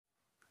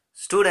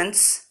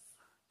Students,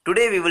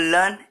 today we will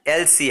learn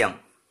L.C.M.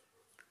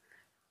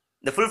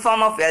 The full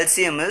form of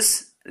L.C.M. is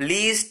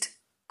least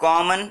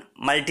common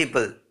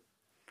multiple.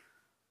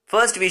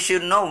 First we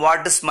should know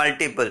what is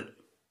multiple.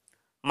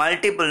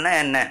 Multiple na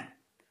enna?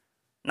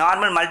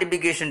 Normal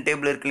multiplication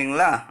table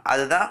irukklingala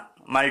adha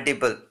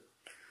multiple.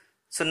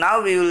 So now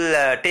we will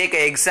take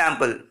an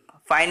example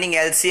finding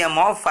LCM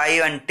of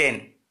 5 and 10.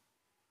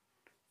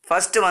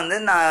 First வந்து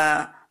நான்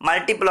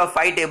multiple of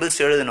 5 tables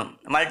எழுதணும்.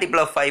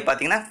 Multiple of 5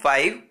 பாத்தீங்கன்னா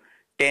 5,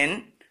 10,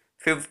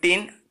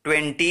 15,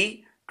 20,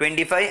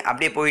 25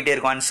 அப்படியே போயிட்டே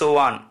இருக்கும் and so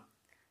on.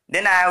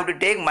 Then I have to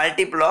take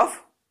multiple of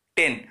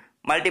 10.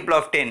 Multiple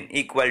of 10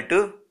 equal to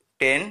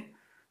 10,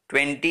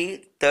 20,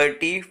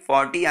 30,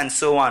 40 and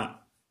so on.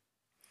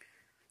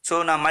 So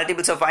நான்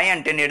multiples of 5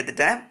 and 10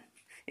 எடுத்துட்டேன்.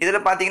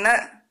 இதில் பார்த்தீங்கன்னா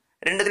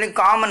ரெண்டுத்துலையும்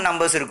காமன்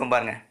நம்பர்ஸ் இருக்கும்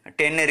பாருங்க.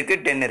 10 இருக்கு,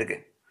 10 இருக்கு,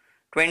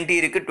 20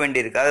 இருக்கு, 20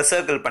 இருக்கு. அதை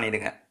சர்க்கிள்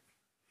பண்ணிடுங்க.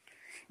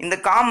 இந்த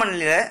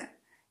காமன்ல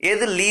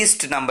எது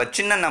லீஸ்ட் நம்பர்,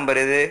 சின்ன நம்பர்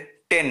எது?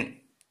 10.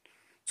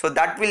 So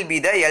that will be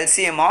the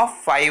LCM of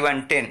 5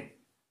 and 10.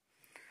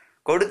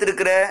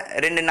 கொடுத்திருக்கிற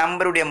ரெண்டு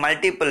நம்பருடைய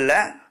மல்டிபிள்ல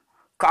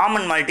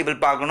காமன் மல்டிபிள்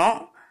பார்க்கணும்.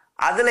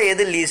 அதில்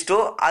எது லீஸ்டோ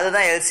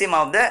அதுதான் LCM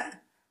of the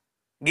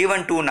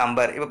given two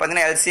number. இப்போ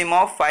பார்த்தீங்கன்னா LCM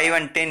of 5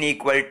 and 10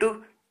 equal to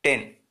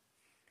 10.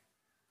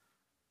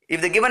 If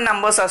the given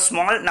numbers are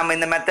small, நம்ம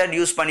இந்த மெத்தட்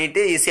யூஸ்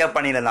பண்ணிட்டு ஈஸியாக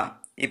பண்ணிடலாம்.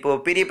 இப்போ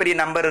பெரிய பெரிய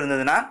நம்பர்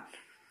இருந்ததுன்னா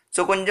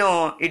ஸோ கொஞ்சம்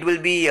இட்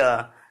வில் பி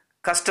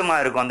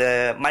கஷ்டமாக இருக்கும் அந்த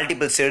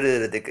மல்டிபிள்ஸ்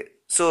எழுதுறதுக்கு.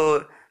 So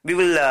we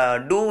will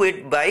do it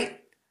by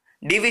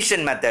division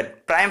method.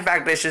 Prime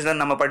factorization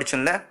நம்ம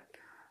படிச்சோம்ல,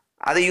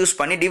 அதை யூஸ்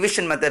பண்ணி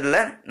division methodல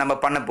நம்ம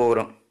பண்ண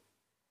போகிறோம்.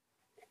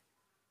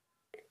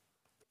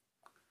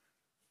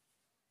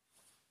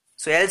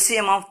 So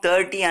LCM of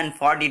 30 and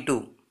 42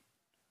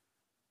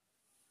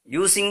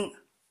 using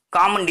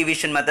common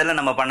division methodல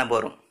நம்ம பண்ண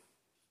போகிறோம்.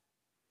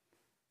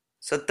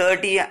 So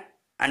 30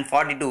 and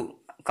 42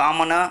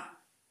 காமனாக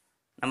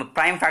நம்ம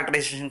prime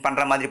factorization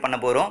பண்ணுற மாதிரி பண்ண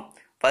போகிறோம்.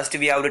 First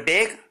we have to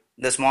take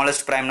the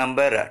smallest prime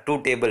number 2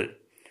 table.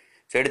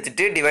 So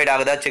எடுத்துட்டு டிவைட்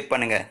ஆகுதா செக்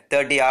பண்ணுங்க.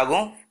 30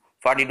 ஆகும்,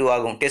 42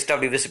 ஆகும். டெஸ்ட்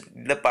ஆஃப்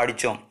டிவிசிபிலிட்டியில்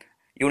படித்தோம்.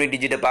 யூனிட்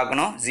டிஜிட்டை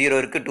பார்க்கணும். 0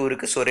 இருக்குது, 2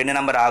 இருக்குது. ஸோ ரெண்டு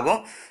நம்பர் ஆகும்.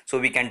 So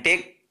we can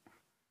take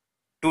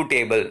 2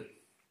 table.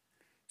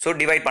 So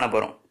divide பண்ண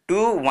போகிறோம்.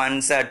 2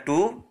 1s are 2,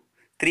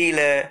 3ல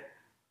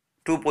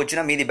 2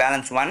 போச்சுன்னா மீதி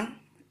பேலன்ஸ் 1.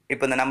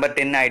 இப்போ இந்த நம்பர்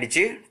 10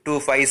 ஆயிடுச்சு. 2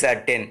 5s are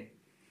 10.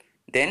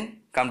 Then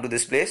come to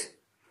this place.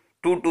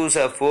 2 2s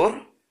are 4,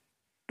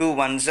 2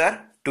 1s are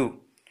 2.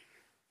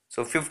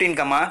 So 15,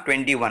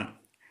 21.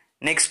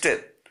 Next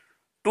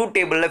 2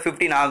 table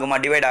 15 ஆகுமா,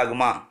 டிவைட்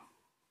ஆகுமா?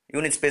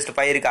 யூனிட் ஸ்பேஸில்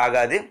 5 இருக்கு,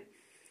 ஆகாது.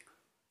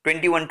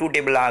 21 2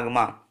 table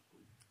ஆகுமா,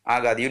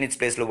 ஆகாது, யூனிட்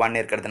ஸ்பேஸில் 1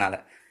 இருக்கிறதுனால.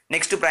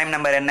 நெக்ஸ்ட் பிரைம்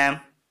நம்பர் என்ன?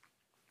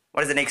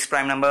 What is the next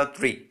prime number?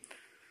 3.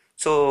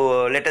 So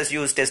let us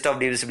use test of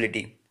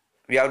divisibility.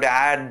 We have to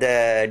add the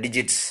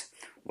digits.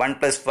 1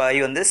 plus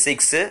 5 வந்து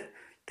 6,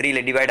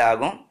 3ல டிவைட்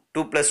ஆகும்.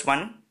 2 plus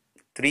 1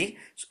 3,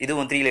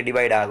 இதுவும் 3ல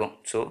டிவைட் ஆகும்.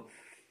 So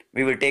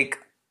we will take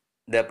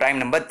the prime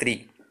number 3.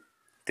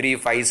 3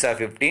 5s are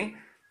 15,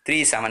 3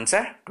 7s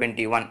are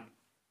 21.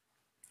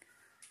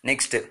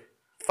 Next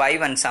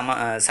 5 and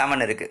 7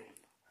 இருக்கு.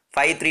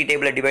 5 3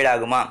 table divide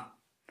ஆகுமா,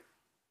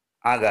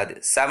 ஆகாது.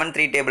 7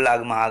 3 table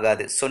ஆகுமா,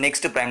 ஆகாது. So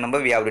next prime number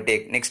we have to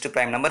take. Next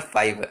prime number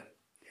 5.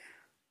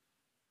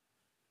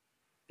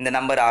 இந்த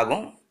நம்பர்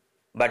ஆகும்,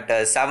 பட்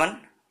 7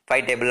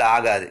 5 table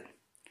ஆகாது.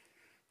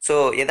 So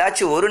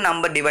ஏதாச்சும் ஒரு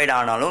நம்பர் டிவைட்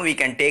ஆனாலும் we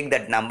can take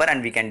that number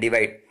and we can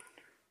divide.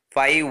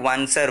 5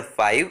 1s are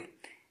 5.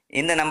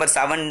 இந்த number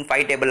 7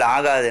 5 table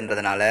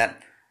ஆகாதுன்றதுனால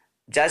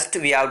just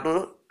we have to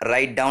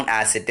write down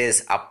as it is.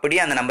 அப்படியே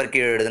அந்த number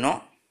கீழே எழுதணும்,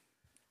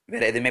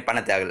 வேற எதுவுமே பண்ண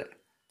தேவையில்லை.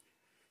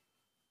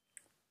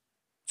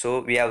 So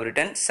we have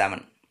written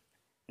 7.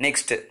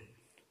 Next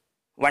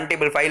 1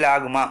 table 5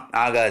 ஆகுமா,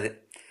 ஆகாது.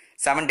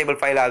 7 table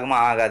 5 ஆகுமா,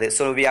 ஆகாது.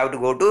 So we have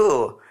to go to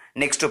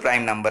next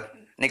prime number.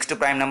 Next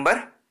prime number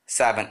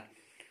 7.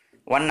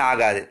 1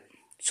 ஆகாது.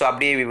 So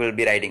அப்படியே we will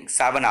be writing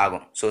 7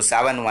 ஆகும். So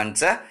 7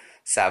 1s are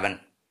 7.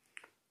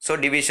 So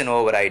division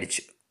over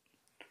ஆயிடுச்சு.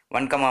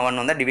 1,1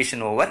 வந்தா division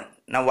over.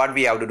 Now what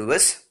we have to do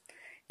is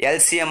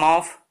LCM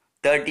of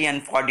 30 and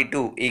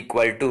 42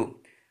 equal to,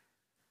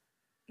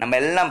 நம்ம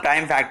எல்லாம்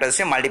prime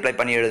factorsையும் multiply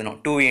பண்ணி எழுதணும்.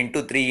 2 into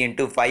 3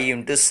 into 5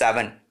 into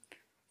 7.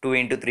 2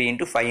 into 3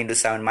 into 5 into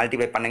 7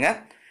 multiply பண்ணுங்க.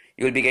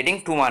 You will be getting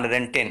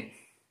 210.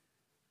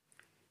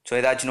 So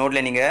ஏதாச்சும்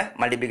நோட்டில் நீங்கள்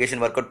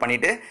மல்டிப்ளிகேஷன் ஒர்க் அவுட்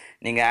பண்ணிவிட்டு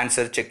நீங்கள்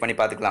ஆன்சர் செக் பண்ணி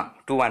பார்த்துக்கலாம்.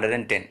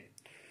 210.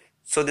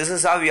 So this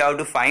is how you have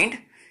to find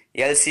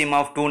LCM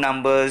of 2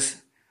 numbers.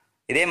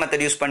 இதே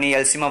மெத்தட் யூஸ் பண்ணி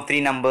LCM of 3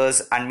 numbers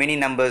and many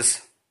numbers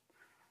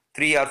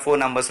 3 or 4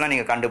 நம்பர்ஸ்லாம்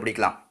நீங்கள்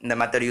கண்டுபிடிக்கலாம் இந்த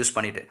மெத்தட் யூஸ்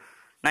பண்ணிவிட்டு.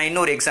 நான்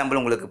இன்னொரு எக்ஸாம்பிள்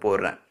உங்களுக்கு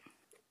போடுறேன்.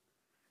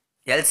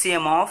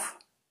 LCM of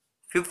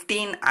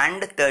 15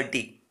 and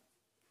 30.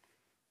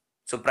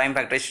 So prime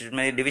factorisation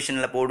மாதிரி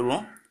டிவிஷனில்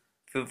போடுவோம்.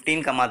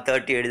 15,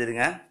 30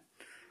 எழுதுங்க.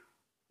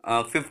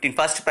 15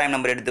 ஃபர்ஸ்ட் ப்ரைம்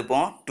நம்பர்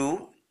எடுத்துப்போம். 2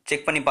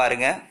 செக் பண்ணி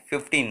பாருங்கள்.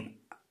 15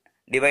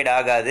 டிவைட்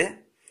ஆகாது,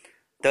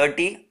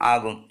 30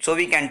 ஆகும். ஸோ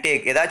we can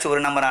take ஏதாச்சும்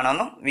ஒரு நம்பர்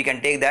ஆனாலும் we can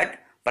take that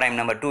prime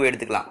number 2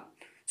 எடுத்துக்கலாம்.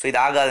 ஸோ இது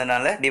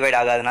ஆகாதனால டிவைட்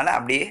ஆகாதனால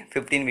அப்படியே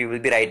 15 we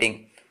will be writing.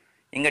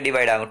 இங்கே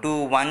டிவைட் ஆகும். 2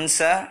 1s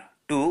are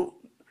 2,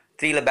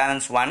 3ல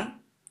balance 1,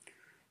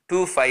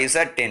 2 5s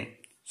are 10.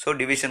 So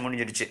division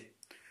முடிஞ்சிடுச்சு.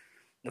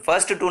 இந்த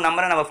ஃபர்ஸ்ட் 2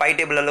 நம்பரை நம்ம 5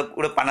 டேபிளில்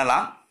கூட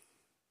பண்ணலாம்.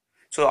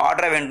 ஸோ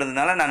ஆர்டராக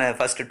வேண்டதுனால நான்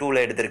ஃபர்ஸ்ட்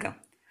 2ல் எடுத்திருக்கேன்.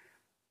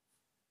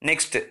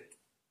 Next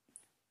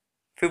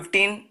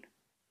 15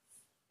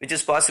 which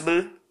is possible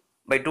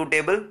by 2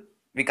 table.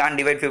 We can't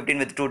divide 15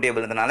 with 2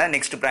 table. அதனால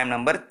next prime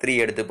number 3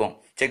 எடுத்துப்போம்.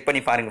 செக்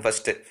பண்ணி பாருங்க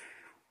first.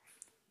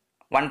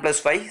 1 plus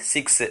 5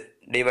 6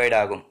 divide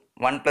ஆகும்.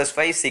 1 plus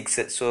 5 6.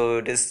 So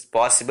it is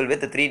possible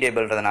with 3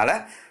 table. அதனால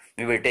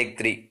we will take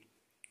 3.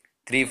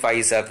 3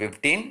 5s are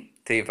 15.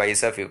 3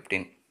 5s are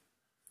 15.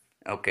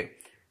 Okay.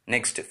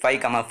 Next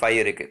 5 5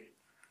 இருக்கு.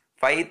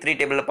 5 3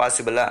 table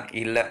possible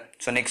இல்ல.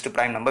 So next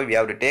prime number we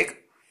have to take.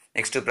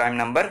 Next prime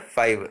number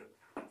 5.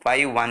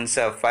 5 1s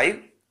are 5.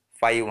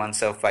 5 1s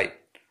are 5.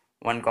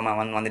 1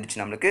 1 வந்துடுச்சு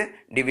நம்மளுக்கு.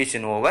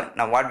 Division over.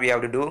 Now what we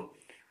have to do?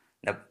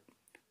 The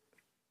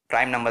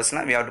prime numbers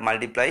we have to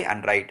multiply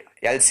and write.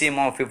 LCM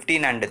of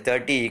 15 and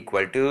 30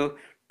 equal to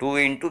 2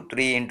 into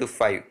 3 into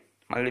 5.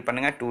 Multiply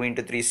பண்ணுங்க. 2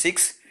 into 3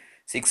 6.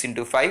 6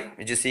 into 5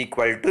 which is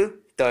equal to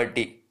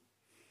 30.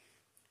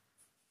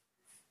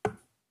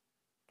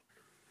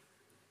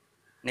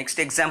 Next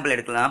example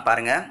எடுக்கலாம்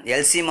பாருங்க.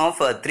 LCM of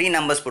 3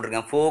 numbers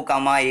போட்டிருக்கேன். 4,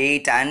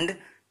 8 and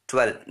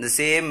 12. இந்த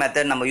same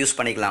method நம்ம use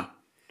பண்ணிக்கலாம்.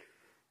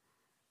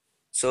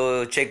 So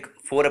check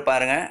 4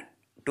 பாருங்க,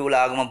 2ல்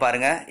ஆகுமா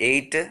பாருங்க,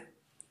 8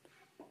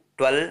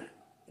 12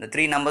 இந்த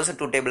 3 numbers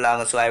 2 table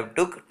ஆகும். So I have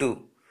took 2.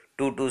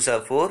 2 2s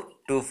are 4,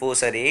 2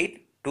 4s are 8,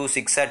 2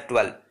 6 are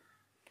 12.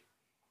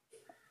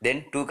 Then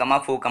 2,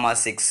 4,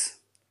 6.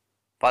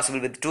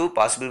 Possible with 2,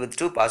 possible with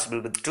 2,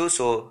 possible with 2.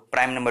 So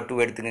prime number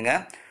 2 எடுத்துக்கங்க.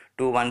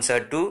 2 1s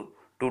are 2,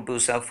 2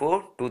 2s are 4,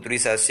 2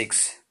 3s are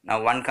 6. Now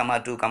 1,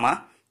 2,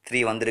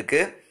 3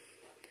 வந்திருக்கு.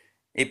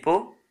 இப்போ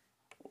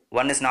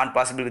 1 is not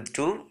possible with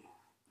 2,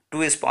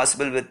 2 is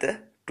possible with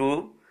 2,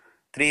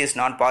 3 is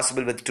not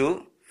possible with 2.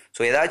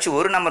 So ஏதாச்சும்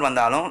ஒரு number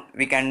வந்தாலும்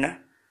we can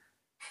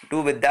do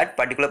with that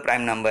particular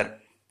prime number.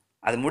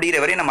 அது முடிகிற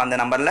வரை நம்ம அந்த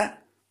நம்பரில்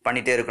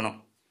பண்ணிகிட்டே இருக்கணும்.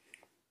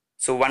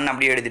 ஸோ 1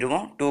 அப்படியே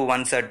எழுதிடுவோம். 2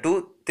 1s are 2,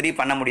 3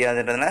 பண்ண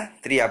முடியாதுன்றதுனால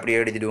 3 அப்படியே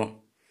எழுதிடுவோம்.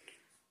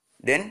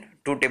 தென்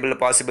 2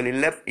 டேபிளில் பாசிபிள்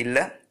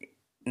இல்லை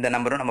இந்த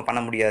நம்பரும் நம்ம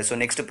பண்ண முடியாது. So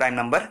next prime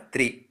number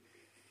 3.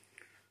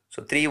 So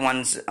 3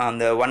 1s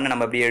அந்த 1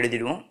 நம்ம அப்படியே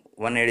எழுதிடுவோம்.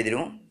 1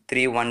 எழுதிடுவோம்.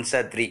 3 1s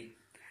are 3.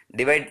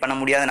 டிவைட் பண்ண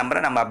முடியாத நம்பரை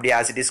நம்ம அப்படியே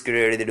as it is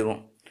கீழே எழுதிடுவோம்.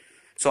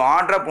 ஸோ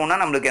ஆர்டராக போனால்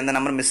நம்மளுக்கு எந்த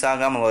நம்பர் மிஸ்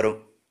ஆகாமல் வரும்.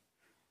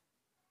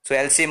 So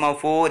LCM of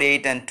 4,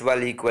 8 and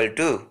 12 equal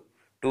to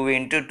 2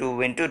 into 2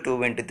 into 2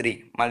 into 3.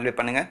 Multiply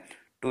பண்ணுங்கள்.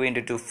 2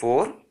 into 2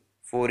 4,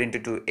 4 into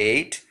 2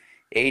 8,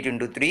 8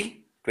 into 3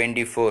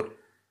 24.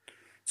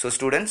 So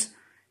students,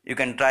 you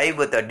can try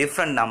with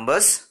different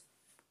numbers.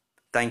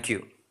 Thank you.